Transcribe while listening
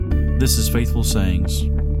This is Faithful Sayings,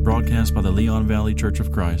 broadcast by the Leon Valley Church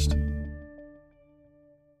of Christ.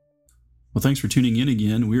 Well, thanks for tuning in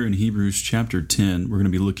again. We're in Hebrews chapter 10. We're going to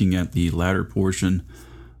be looking at the latter portion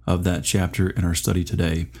of that chapter in our study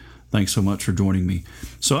today. Thanks so much for joining me.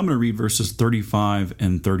 So I'm going to read verses 35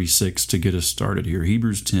 and 36 to get us started here.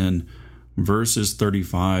 Hebrews 10, verses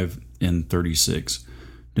 35 and 36.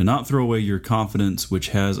 Do not throw away your confidence, which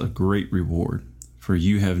has a great reward. For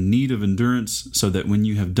you have need of endurance, so that when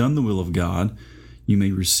you have done the will of God, you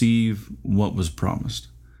may receive what was promised.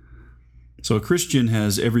 So a Christian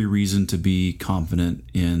has every reason to be confident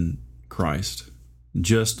in Christ.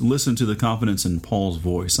 Just listen to the confidence in Paul's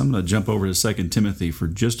voice. I'm going to jump over to 2 Timothy for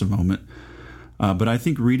just a moment. But I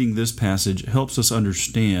think reading this passage helps us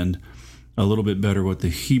understand a little bit better what the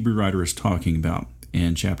Hebrew writer is talking about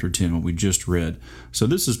in chapter 10, what we just read. So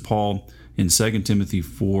this is Paul in 2 Timothy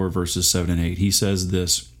 4, verses 7 and 8. He says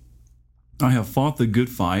this, I have fought the good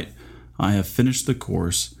fight, I have finished the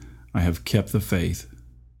course, I have kept the faith.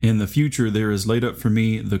 In the future there is laid up for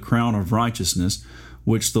me the crown of righteousness,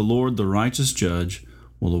 which the Lord, the righteous judge,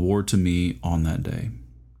 will award to me on that day.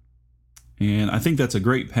 And I think that's a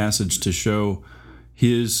great passage to show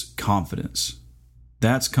his confidence.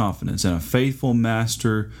 That's confidence in a faithful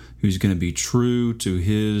master who's going to be true to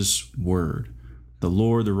his word. The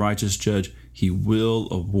Lord, the righteous judge, he will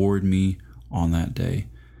award me on that day.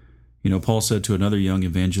 You know, Paul said to another young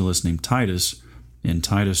evangelist named Titus in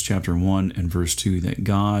Titus chapter 1 and verse 2 that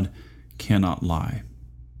God cannot lie.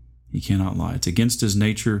 He cannot lie. It's against his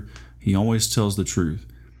nature. He always tells the truth.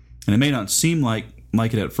 And it may not seem like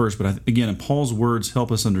it at first, but again, Paul's words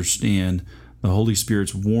help us understand the Holy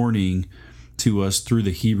Spirit's warning to us through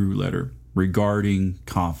the Hebrew letter regarding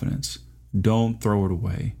confidence. Don't throw it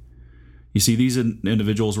away. You see, these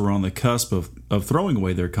individuals were on the cusp of throwing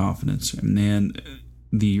away their confidence. And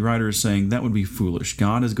the writer is saying that would be foolish.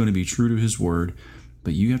 God is going to be true to his word,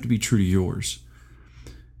 but you have to be true to yours.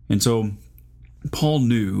 And so Paul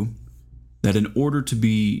knew that in order to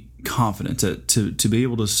be confident, to be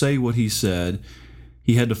able to say what he said,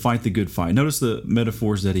 he had to fight the good fight. Notice the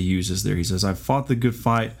metaphors that he uses there. He says, I've fought the good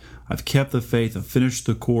fight, I've kept the faith, I've finished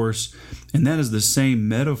the course. And that is the same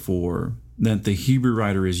metaphor that the Hebrew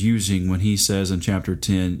writer is using when he says in chapter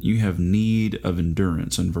 10, you have need of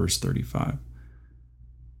endurance in verse 35.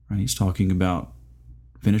 Right? He's talking about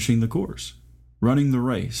finishing the course, running the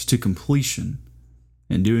race to completion,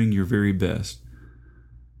 and doing your very best.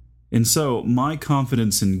 And so my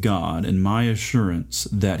confidence in God and my assurance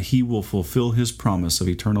that he will fulfill his promise of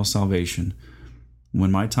eternal salvation when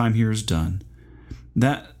my time here is done,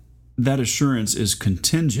 that assurance is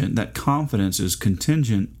contingent, that confidence is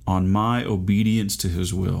contingent on my obedience to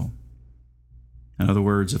his will. In other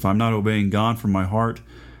words, if I'm not obeying God from my heart,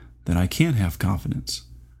 then I can't have confidence.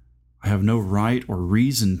 I have no right or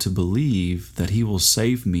reason to believe that he will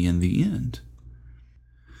save me in the end.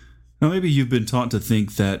 Now, maybe you've been taught to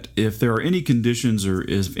think that if there are any conditions or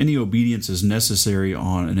if any obedience is necessary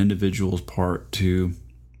on an individual's part to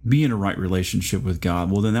be in a right relationship with God,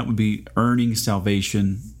 well, then that would be earning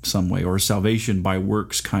salvation some way, or salvation by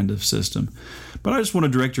works kind of system. But I just want to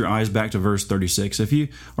direct your eyes back to verse 36. If you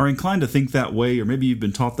are inclined to think that way, or maybe you've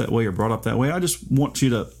been taught that way or brought up that way, I just want you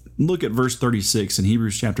to look at verse 36 in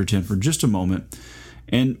Hebrews chapter 10 for just a moment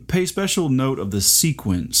and pay special note of the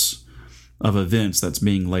sequence of events that's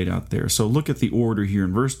being laid out there. So look at the order here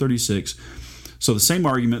in verse 36. So the same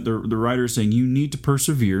argument, the writer is saying you need to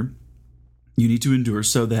persevere, you need to endure,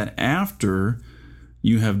 so that after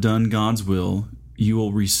you have done God's will, you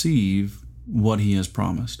will receive what he has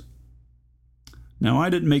promised. Now, I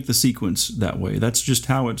didn't make the sequence that way. That's just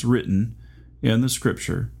how it's written in the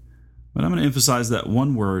scripture. But I'm going to emphasize that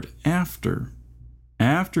one word, after.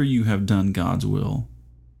 After you have done God's will,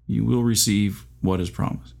 you will receive what is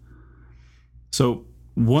promised. So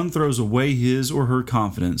one throws away his or her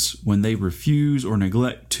confidence when they refuse or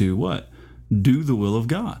neglect to what? Do the will of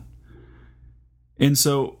God. And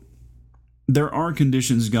so there are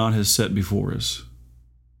conditions God has set before us.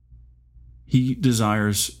 He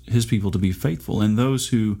desires his people to be faithful, and those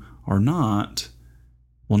who are not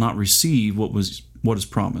will not receive what is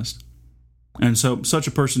promised. And so such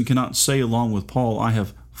a person cannot say along with Paul, I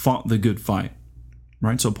have fought the good fight.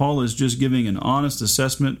 Right? So Paul is just giving an honest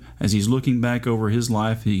assessment as he's looking back over his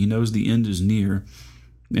life. He knows the end is near,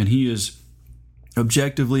 and he is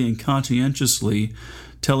objectively and conscientiously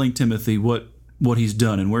telling Timothy what he's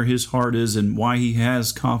done and where his heart is and why he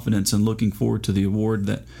has confidence and looking forward to the award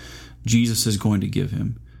that Jesus is going to give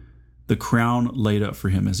him. The crown laid up for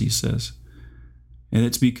him, as he says. And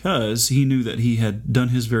it's because he knew that he had done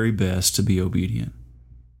his very best to be obedient.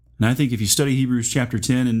 And I think if you study Hebrews chapter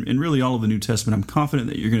 10 and really all of the New Testament, I'm confident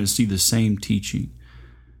that you're going to see the same teaching.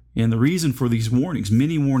 And the reason for these warnings,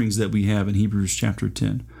 many warnings that we have in Hebrews chapter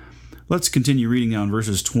 10. Let's continue reading now in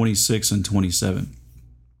verses 26 and 27.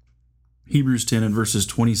 Hebrews 10 and verses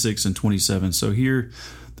 26 and 27. So here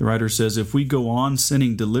the writer says, if we go on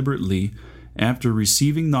sinning deliberately after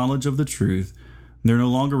receiving knowledge of the truth, there no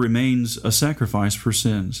longer remains a sacrifice for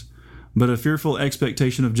sins, but a fearful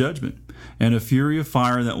expectation of judgment and a fury of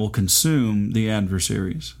fire that will consume the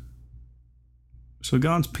adversaries. So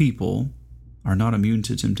God's people are not immune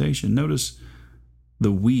to temptation. Notice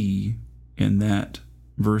the we in that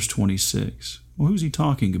verse 26. Well, who's he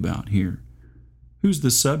talking about here? Who's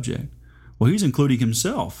the subject? Well, he's including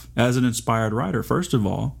himself as an inspired writer, first of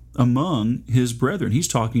all, among his brethren. He's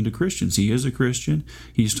talking to Christians. He is a Christian.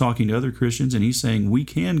 He's talking to other Christians, and he's saying we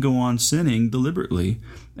can go on sinning deliberately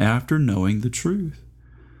after knowing the truth.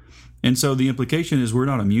 And so the implication is we're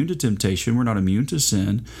not immune to temptation, we're not immune to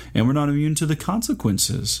sin, and we're not immune to the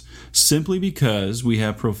consequences, simply because we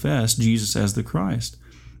have professed Jesus as the Christ.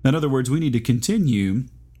 In other words, we need to continue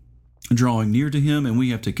drawing near to Him, and we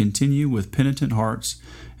have to continue with penitent hearts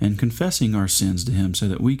and confessing our sins to Him so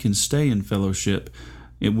that we can stay in fellowship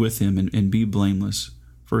with Him and be blameless.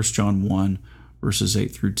 1 John 1, verses 8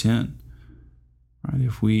 through 10. Right?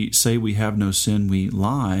 If we say we have no sin, we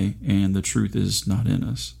lie, and the truth is not in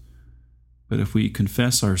us. But if we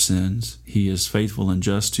confess our sins, He is faithful and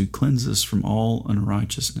just to cleanse us from all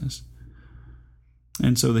unrighteousness.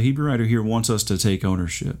 And so the Hebrew writer here wants us to take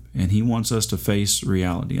ownership, and he wants us to face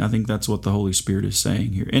reality. I think that's what the Holy Spirit is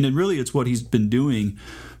saying here. And it's what he's been doing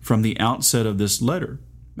from the outset of this letter,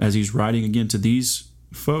 as he's writing again to these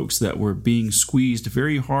folks that were being squeezed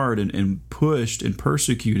very hard and pushed and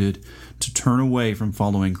persecuted to turn away from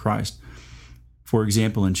following Christ. For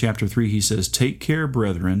example, in chapter 3, he says, "Take care,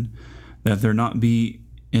 brethren, that there not be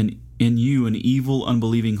in you an evil,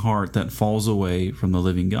 unbelieving heart that falls away from the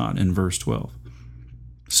living God," in verse 12.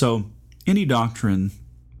 So any doctrine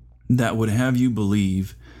that would have you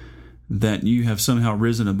believe that you have somehow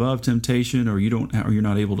risen above temptation or you're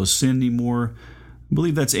not able to sin anymore, I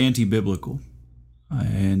believe that's anti-biblical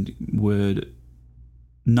and would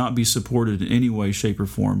not be supported in any way, shape, or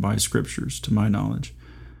form by scriptures, to my knowledge.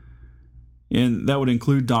 And that would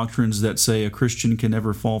include doctrines that say a Christian can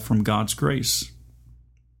never fall from God's grace.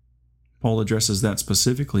 Paul addresses that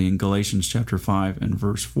specifically in Galatians chapter 5 and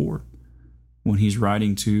verse 4. When he's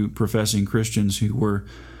writing to professing Christians who were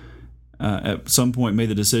at some point made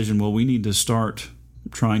the decision, well, we need to start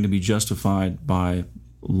trying to be justified by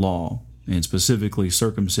law. And specifically,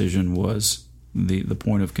 circumcision was the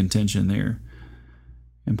point of contention there.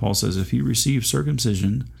 And Paul says, if you receive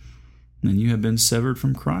circumcision, then you have been severed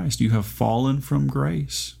from Christ. You have fallen from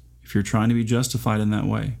grace if you're trying to be justified in that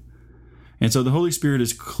way. And so the Holy Spirit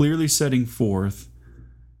is clearly setting forth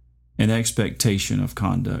an expectation of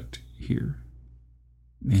conduct here.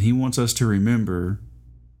 And He wants us to remember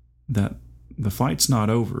that the fight's not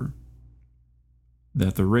over,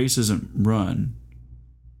 that the race isn't run,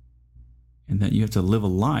 and that you have to live a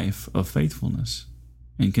life of faithfulness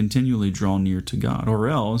and continually draw near to God. Or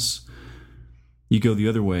else you go the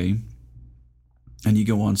other way and you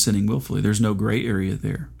go on sinning willfully. There's no gray area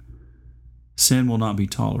there. Sin will not be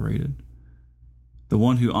tolerated. The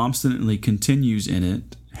one who obstinately continues in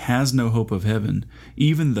it has no hope of heaven,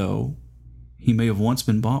 even though he may have once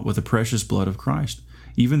been bought with the precious blood of Christ,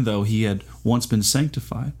 even though he had once been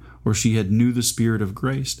sanctified, or she had knew the Spirit of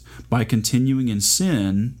grace. By continuing in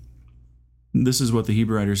sin, this is what the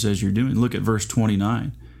Hebrew writer says you're doing. Look at verse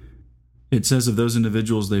 29. It says of those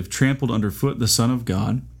individuals, they've trampled underfoot the Son of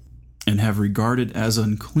God and have regarded as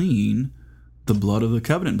unclean the blood of the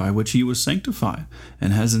covenant by which He was sanctified,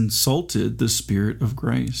 and has insulted the Spirit of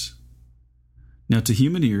grace. Now, to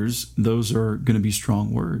human ears, those are going to be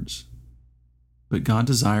strong words. But God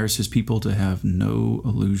desires His people to have no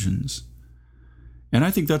illusions. And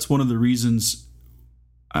I think that's one of the reasons,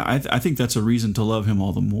 I think that's a reason to love Him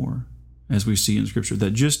all the more, as we see in Scripture,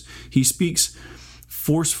 that just He speaks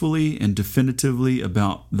forcefully and definitively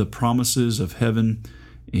about the promises of heaven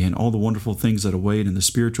and all the wonderful things that await and the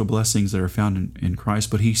spiritual blessings that are found in Christ.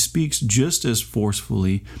 But He speaks just as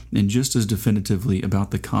forcefully and just as definitively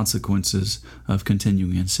about the consequences of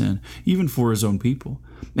continuing in sin, even for His own people.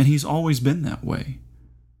 And He's always been that way.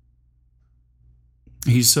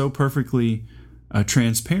 He's so perfectly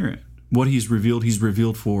transparent. What He's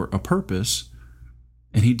revealed for a purpose.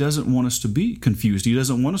 And He doesn't want us to be confused. He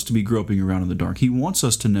doesn't want us to be groping around in the dark. He wants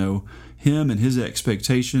us to know Him and His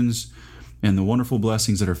expectations and the wonderful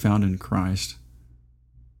blessings that are found in Christ.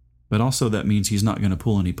 But also that means He's not going to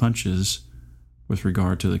pull any punches with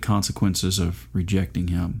regard to the consequences of rejecting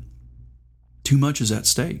Him. Too much is at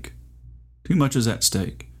stake. Too much is at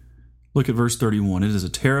stake. Look at verse 31. It is a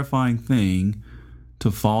terrifying thing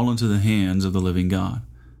to fall into the hands of the living God.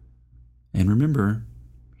 And remember,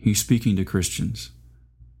 he's speaking to Christians.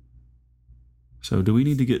 So do we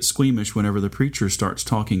need to get squeamish whenever the preacher starts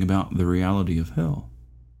talking about the reality of hell?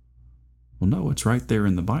 Well, no, it's right there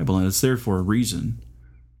in the Bible, and it's there for a reason.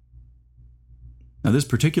 Now, this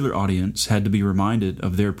particular audience had to be reminded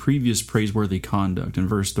of their previous praiseworthy conduct in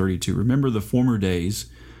verse 32. Remember the former days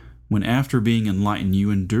when after being enlightened, you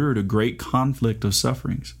endured a great conflict of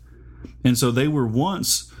sufferings. And so they were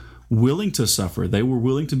once willing to suffer. They were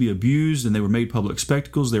willing to be abused, and they were made public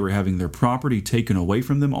spectacles. They were having their property taken away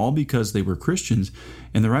from them, all because they were Christians.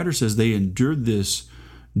 And the writer says they endured this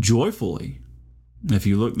joyfully. If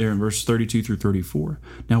you look there in verse 32 through 34.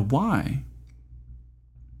 Now, why?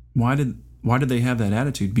 Why did they have that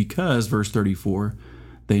attitude? Because, verse 34,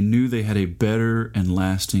 they knew they had a better and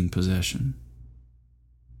lasting possession.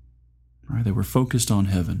 Right? They were focused on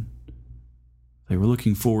heaven. They were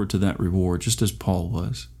looking forward to that reward, just as Paul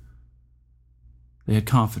was. They had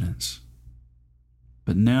confidence.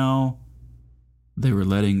 But now they were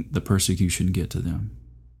letting the persecution get to them.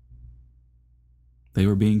 They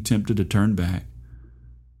were being tempted to turn back,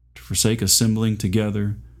 to forsake assembling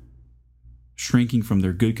together, shrinking from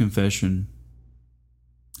their good confession.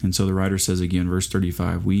 And so the writer says again, verse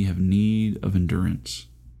 35, we have need of endurance.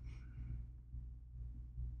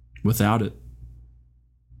 Without it,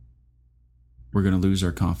 we're going to lose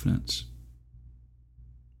our confidence.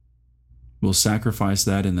 We'll sacrifice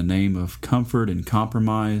that in the name of comfort and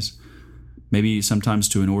compromise, maybe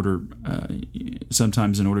sometimes in order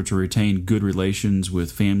to retain good relations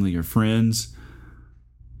with family or friends.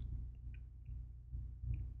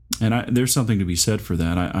 And there's something to be said for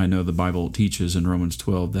that. I know the Bible teaches in Romans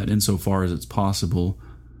 12 that insofar as it's possible,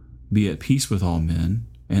 be at peace with all men,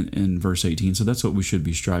 and in verse 18. So that's what we should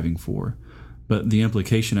be striving for. But the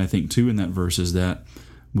implication, I think, too, in that verse is that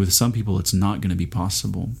with some people, it's not going to be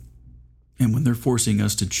possible. And when they're forcing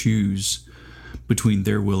us to choose between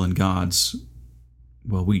their will and God's,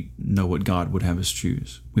 well, we know what God would have us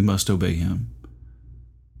choose. We must obey Him.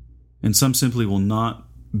 And some simply will not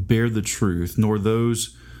bear the truth, nor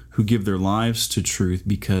those who give their lives to truth,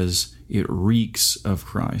 because it reeks of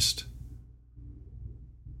Christ.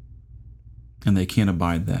 And they can't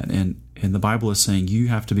abide that. And the Bible is saying you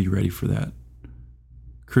have to be ready for that.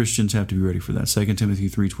 Christians have to be ready for that. 2 Timothy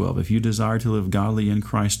 3:12. If you desire to live godly in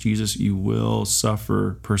Christ Jesus, you will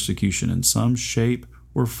suffer persecution in some shape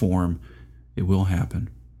or form. It will happen.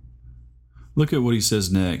 Look at what he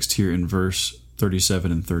says next here in verse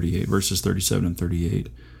 37 and 38. Verses 37 and 38.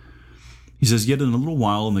 He says, yet in a little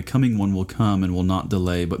while, and the coming one will come and will not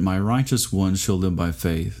delay, but my righteous one shall live by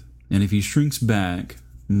faith. And if he shrinks back,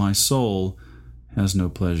 my soul has no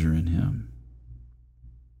pleasure in him.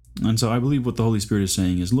 And so I believe what the Holy Spirit is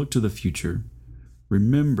saying is look to the future.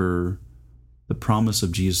 Remember the promise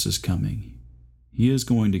of Jesus is coming. He is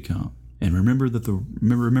going to come. And remember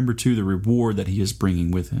too the reward that he is bringing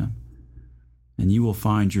with him. And you will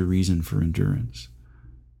find your reason for endurance.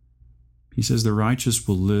 He says the righteous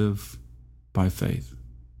will live by faith,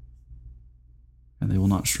 and they will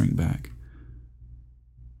not shrink back.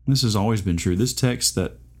 This has always been true. This text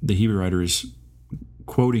that the Hebrew writer is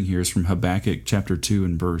quoting here is from Habakkuk chapter 2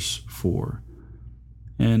 and verse 4.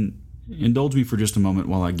 And indulge me for just a moment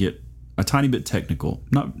while I get a tiny bit technical,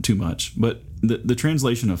 not too much, but the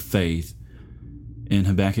translation of faith in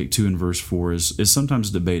Habakkuk 2 and verse 4 is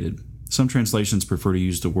sometimes debated. Some translations prefer to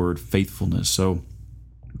use the word faithfulness. So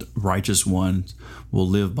the righteous ones will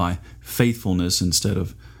live by faithfulness instead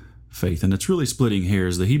of faith. And it's really splitting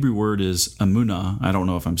hairs. The Hebrew word is amunah. I don't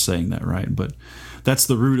know if I'm saying that right, but that's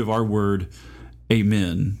the root of our word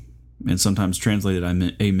amen, and sometimes translated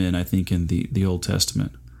amen, I think, in the Old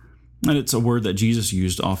Testament. And it's a word that Jesus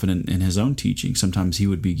used often in his own teaching. Sometimes he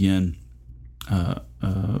would begin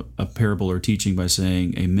a parable or teaching by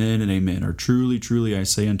saying amen and amen, or truly, truly I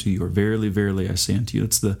say unto you, or verily, verily I say unto you.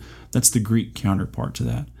 That's the Greek counterpart to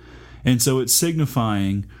that. And so it's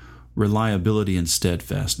signifying reliability and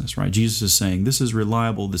steadfastness, right? Jesus is saying this is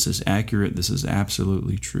reliable, this is accurate, this is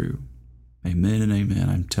absolutely true. Amen and amen,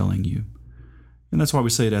 I'm telling you. And that's why we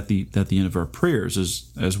say it at the end of our prayers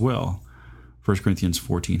as well. 1 Corinthians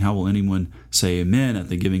 14. How will anyone say amen at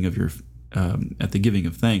the giving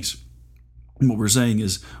of thanks? And what we're saying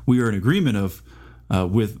is we are in agreement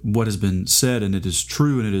with what has been said, and it is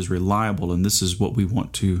true and it is reliable, and this is what we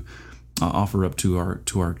want to offer up to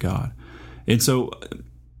our God. And so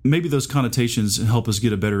maybe those connotations help us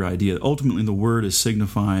get a better idea. Ultimately, the word is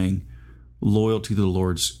signifying loyalty to the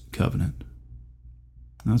Lord's covenant.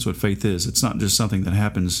 And that's what faith is. It's not just something that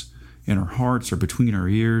happens in our hearts or between our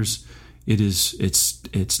ears.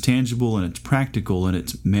 It's tangible and it's practical, and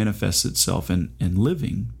it manifests itself in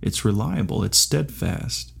living. It's reliable. It's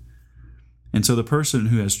steadfast. And so the person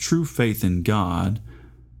who has true faith in God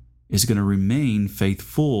is going to remain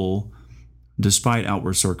faithful despite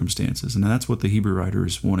outward circumstances. And that's what the Hebrew writer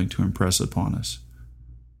is wanting to impress upon us.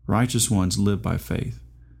 Righteous ones live by faith.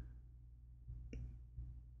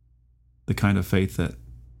 The kind of faith that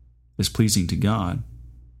is pleasing to God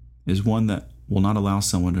is one that will not allow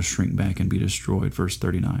someone to shrink back and be destroyed. Verse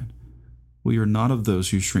 39. We are not of those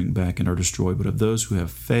who shrink back and are destroyed, but of those who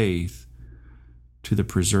have faith to the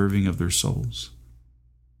preserving of their souls.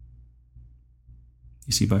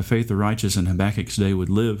 You see, by faith the righteous in Habakkuk's day would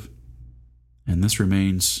live, and this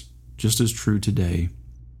remains just as true today.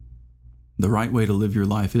 The right way to live your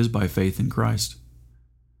life is by faith in Christ,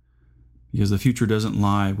 because the future doesn't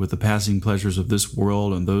lie with the passing pleasures of this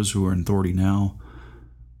world and those who are in authority now,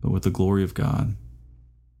 but with the glory of God,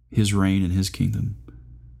 His reign and His kingdom.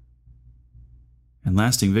 And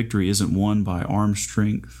lasting victory isn't won by arm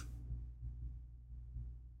strength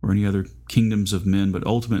or any other kingdoms of men, but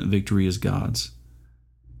ultimate victory is God's.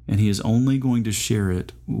 And He is only going to share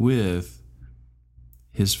it with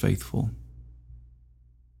His faithful.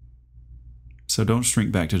 So don't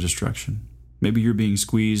shrink back to destruction. Maybe you're being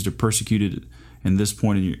squeezed or persecuted in this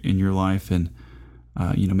point in your life, and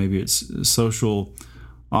maybe it's social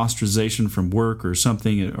ostracization from work or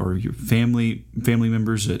something, or your family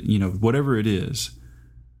members, whatever it is.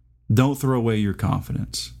 Don't throw away your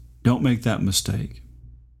confidence. Don't make that mistake.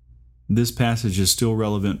 This passage is still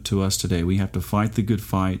relevant to us today. We have to fight the good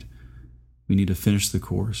fight. We need to finish the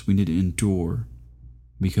course. We need to endure,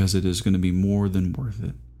 because it is going to be more than worth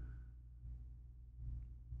it.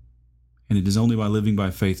 And it is only by living by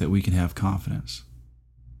faith that we can have confidence,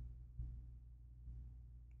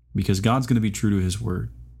 because God's going to be true to His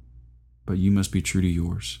word, but you must be true to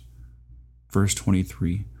yours. Verse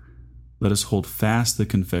 23, let us hold fast the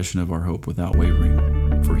confession of our hope without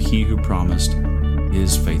wavering, for He who promised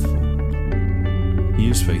is faithful. He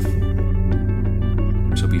is faithful,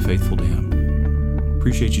 so be faithful to Him.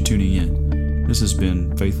 Appreciate you tuning in. This has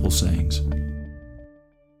been Faithful Sayings.